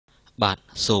បាទ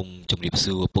សូមជម្រាប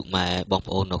សួរពុកម៉ែបង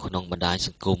ប្អូននៅក្នុងបណ្ដាញស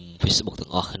ង្គម Facebook ទាំ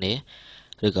ងអស់គ្នា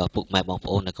ឬក៏ពុកម៉ែបងប្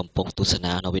អូនដែលកំពុងទស្ស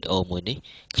នានៅវីដេអូមួយនេះ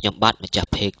ខ្ញុំបាទម្ចាស់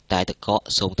page តែតក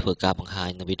សូមធ្វើការបង្ហាញ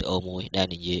នៅវីដេអូមួយដែល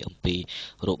និយាយអំពី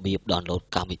របៀប download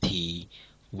កម្មវិធី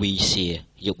vShare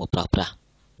យកមកប្រើប្រាស់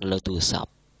នៅលើទូរស័ព្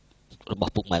ទរប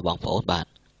ស់ពុកម៉ែបងប្អូនបាទ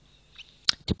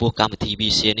ចំពោះកម្មវិធី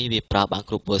vShare នេះវាប្រើបាន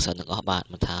គ្រប់ version ទាំងអស់បាទ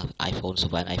មិនថា iPhone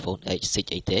 7 iPhone 8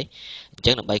 6អីទេអញ្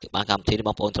ចឹងដើម្បីបានកម្មវិធីនេះប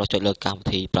ងប្អូនត្រូវចុចលើកម្មវិ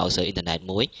ធី browser អ៊ីនធឺណិត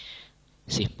មួយ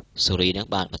sorry ហ្នឹង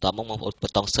បាទបន្ទាប់មកបងប្អូនប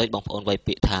ន្ត search បងប្អូនវាយ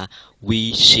ពាក្យថា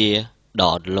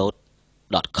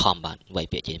vshare.download.com បាទវាយ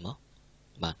ពាក្យចេញមក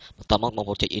បាទបន្តមកបង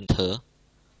ប្អូនចុច enter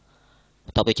ប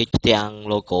ន្ទាប់ពីចេញផ្ទាំង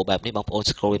logo បែបនេះបងប្អូន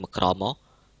scroll មកក្រោមមក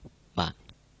បាទ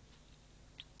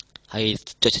ហើយ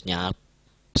ចុចសញ្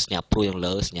ញាព្រួយខាង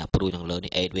លើសញ្ញាព្រួយខាងលើ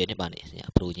នេះ add វានេះបាទសញ្ញា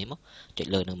ព្រួយនេះមកចុច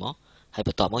លើនឹងមកហើយប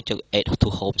ន្តមកចុច add to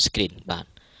home screen បាទ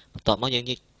បន្ទាប់មកយើង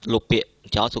លុបពាក្យ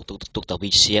ចោលទុកតែ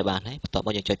vShare បានហើយបន្ទាប់ម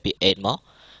កយើងចុចពាក្យ add មក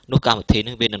នោះកម្មវិធី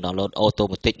នេះវានឹង download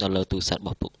automatic នៅលើទូរស័ព្ទរប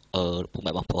ស់ពុក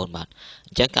ម៉ែបងប្អូនបាទ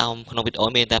អញ្ចឹងក្នុងវីដេអូ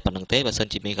មានតែប៉ុណ្្នឹងទេបើសិន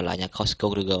ជាមានកន្លែងណាខុសឆ្គ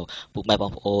ងឬក៏ពុកម៉ែប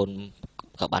ងប្អូន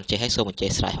ក៏បានចេះហើយសូមអញ្ជើ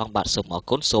ញស្រ័យផងបាទសូមអរ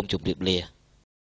គុណសូមជម្រាបលា